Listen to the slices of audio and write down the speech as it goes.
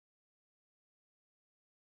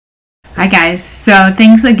Hi guys, so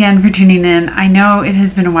thanks again for tuning in. I know it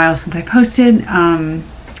has been a while since I posted.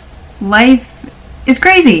 Life is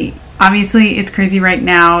crazy. Obviously it's crazy right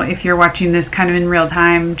now if you're watching this kind of in real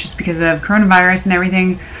time just because of coronavirus and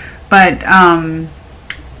everything, but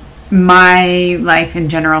my life in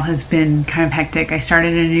general has been kind of hectic. I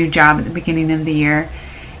started a new job at the beginning of the year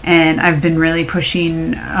and I've been really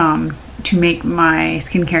pushing to make my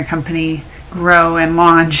skincare company grow and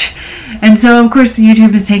launch, and so of course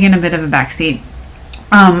YouTube has taken a bit of a backseat.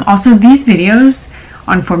 Also, these videos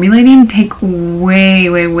on formulating take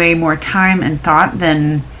way more time and thought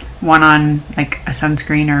than one on like a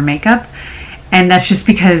sunscreen or makeup, and that's just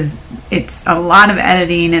because it's a lot of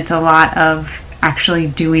editing, it's a lot of actually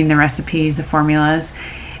doing the recipes, the formulas,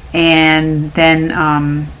 and then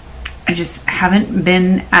I just haven't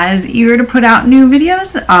been as eager to put out new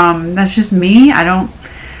videos. That's just me.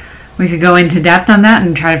 We could go into depth on that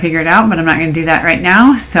and try to figure it out, but I'm not going to do that right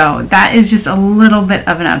now. So that is just a little bit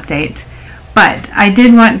of an update. But I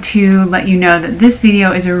did want to let you know that this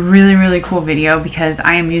video is a really cool video because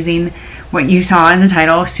I am using what you saw in the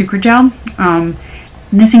title, Sucragel.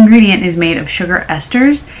 This ingredient is made of sugar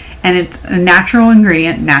esters, and it's a natural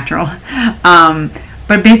ingredient,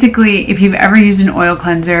 but basically, if you've ever used an oil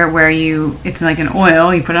cleanser where it's like an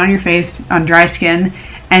oil, you put it on your face on dry skin,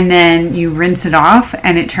 and then you rinse it off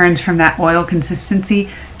and it turns from that oil consistency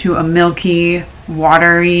to a milky,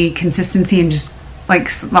 watery consistency and just like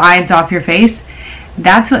slides off your face.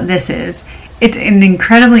 That's what this is. It's an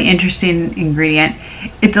incredibly interesting ingredient.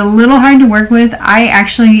 It's a little hard to work with. I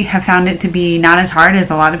actually have found it to be not as hard as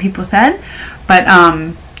a lot of people said, but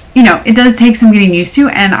you know, it does take some getting used to,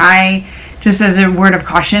 and I just, as a word of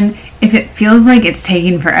caution, if it feels like it's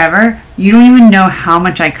taking forever, you don't even know how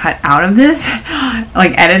much I cut out of this,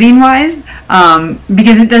 like editing wise,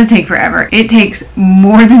 because it does take forever. It takes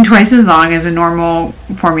more than twice as long as a normal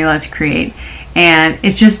formula to create, and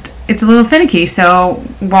it's a little finicky. So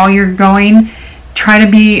while you're going, try to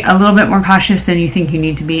be a little bit more cautious than you think you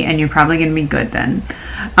need to be, and you're probably going to be good then.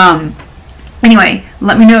 Anyway,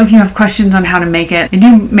 let me know if you have questions on how to make it. I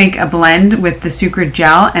do make a blend with the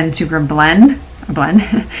Sucragel and Sucrablend,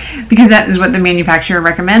 because that is what the manufacturer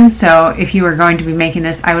recommends. So if you are going to be making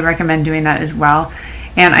this, I would recommend doing that as well.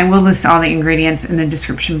 And I will list all the ingredients in the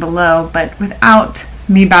description below, but without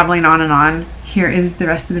me babbling on and on, here is the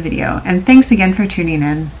rest of the video. And thanks again for tuning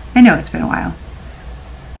in. I know it's been a while.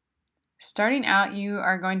 Starting out, you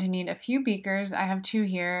are going to need a few beakers. I have two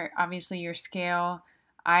here, obviously your scale.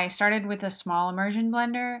 I started with a small immersion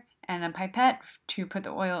blender and a pipette to put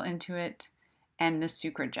the oil into it, and the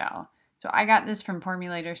Sucragel. So I got this from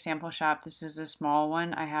Formulator Sample Shop. This is a small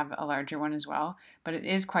one. I have a larger one as well, but it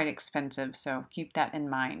is quite expensive, so keep that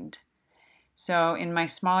in mind. So in my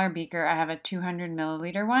smaller beaker, I have a 200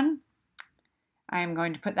 milliliter one. I am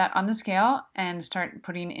going to put that on the scale and start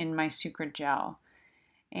putting in my Sucragel.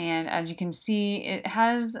 And as you can see, it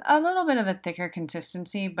has a little bit of a thicker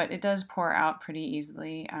consistency, but it does pour out pretty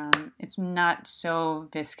easily. It's not so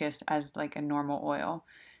viscous as like a normal oil,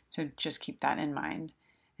 so just keep that in mind.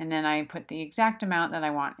 And then I put the exact amount that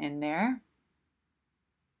I want in there.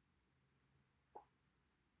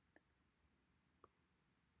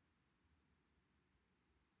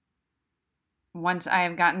 Once I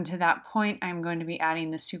have gotten to that point, I'm going to be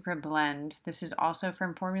adding the Sucrablend. This is also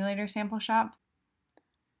from Formulator Sample Shop.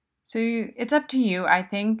 So it's up to you, I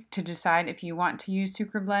think, to decide if you want to use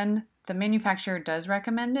Sucrablend. The manufacturer does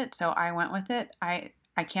recommend it, so I went with it. I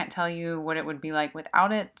can't tell you what it would be like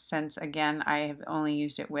without it, since again, I have only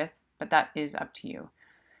used it with, but that is up to you.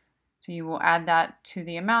 So you will add that to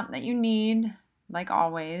the amount that you need, like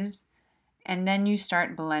always, and then you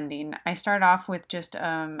start blending. I start off with just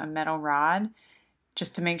a metal rod,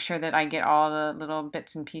 just to make sure that I get all the little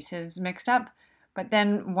bits and pieces mixed up. But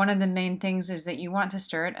then one of the main things is that you want to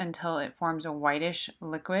stir it until it forms a whitish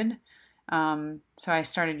liquid. So I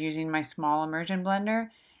started using my small immersion blender.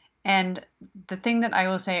 And the thing that I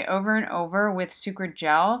will say over and over with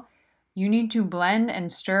Sucragel, you need to blend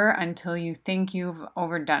and stir until you think you've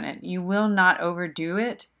overdone it. You will not overdo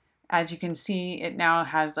it. As you can see, it now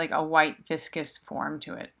has like a white viscous form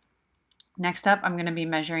to it. Next up, I'm going to be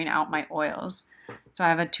measuring out my oils. So I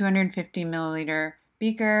have a 250 milliliter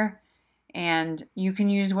beaker, and you can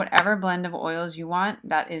use whatever blend of oils you want.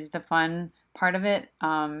 That is the fun part of it,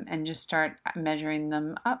 and just start measuring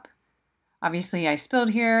them up. Obviously I spilled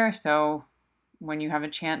here, so when you have a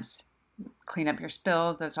chance, clean up your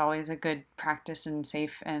spills. That's always a good practice and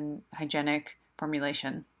safe and hygienic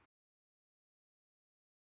formulation.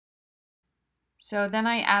 So then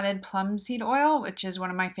I added Plum Seed oil, which is one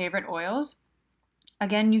of my favorite oils.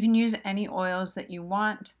 Again, you can use any oils that you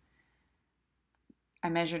want. I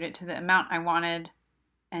measured it to the amount I wanted,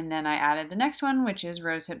 and then I added the next one, which is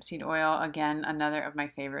Rosehip Seed Oil, again, another of my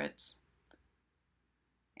favorites.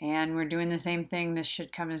 And we're doing the same thing. This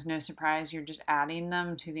should come as no surprise. You're just adding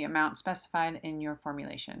them to the amount specified in your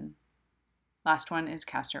formulation. Last one is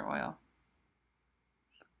castor oil.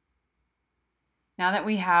 Now that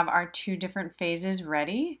we have our 2 different phases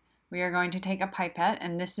ready, we are going to take a pipette,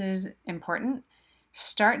 and this is important.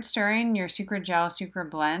 Start stirring your Sucragel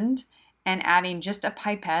Sucrablend and adding just a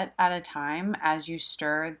pipette at a time as you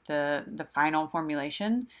stir the final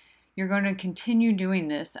formulation. You're going to continue doing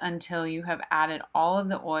this until you have added all of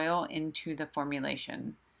the oil into the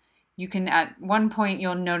formulation. You can, at one point,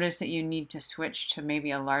 you'll notice that you need to switch to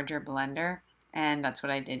maybe a larger blender, and that's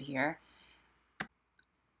what I did here.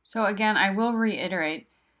 So again, I will reiterate,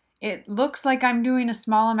 it looks like I'm doing a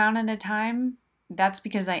small amount at a time. That's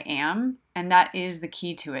because I am, and that is the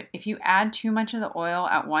key to it. If you add too much of the oil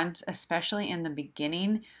at once, especially in the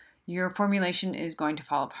beginning, your formulation is going to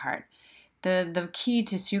fall apart. The key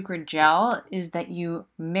to Sucragel is that you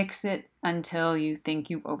mix it until you think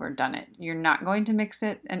you've overdone it. You're not going to mix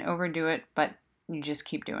it and overdo it, but you just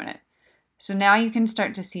keep doing it. So now you can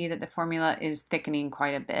start to see that the formula is thickening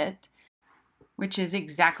quite a bit, which is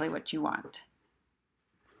exactly what you want.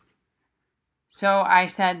 So I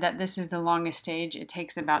said that this is the longest stage. It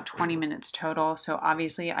takes about 20 minutes total. So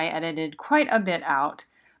obviously I edited quite a bit out,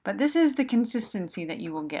 but this is the consistency that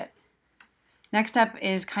you will get. Next up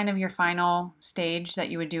is kind of your final stage that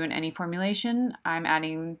you would do in any formulation. I'm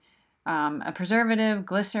adding a preservative,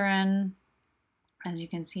 glycerin, as you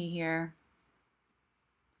can see here.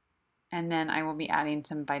 And then I will be adding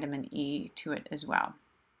some vitamin E to it as well.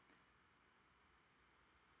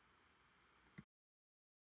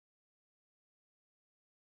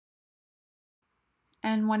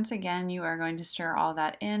 And once again, you are going to stir all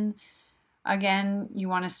that in. Again, you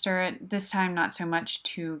want to stir it this time not so much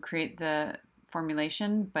to create the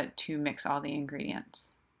formulation, but to mix all the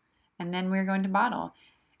ingredients. And then we're going to bottle.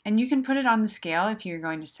 And you can put it on the scale if you're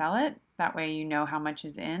going to sell it. That way you know how much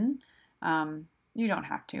is in. You don't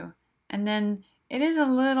have to. And then it is a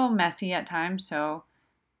little messy at times, so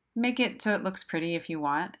make it so it looks pretty if you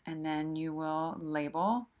want. And then you will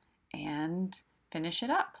label and finish it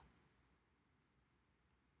up.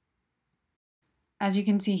 As you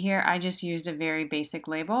can see here, I just used a very basic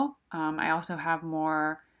label. I also have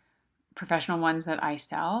more professional ones that I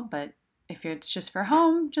sell, but if it's just for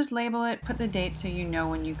home, just label it, put the date so you know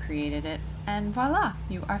when you created it, and voila,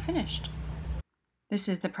 you are finished. This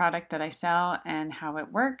is the product that I sell and how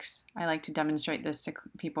it works. I like to demonstrate this to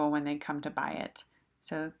people when they come to buy it.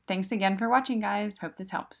 So thanks again for watching, guys. Hope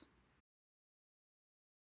this helps.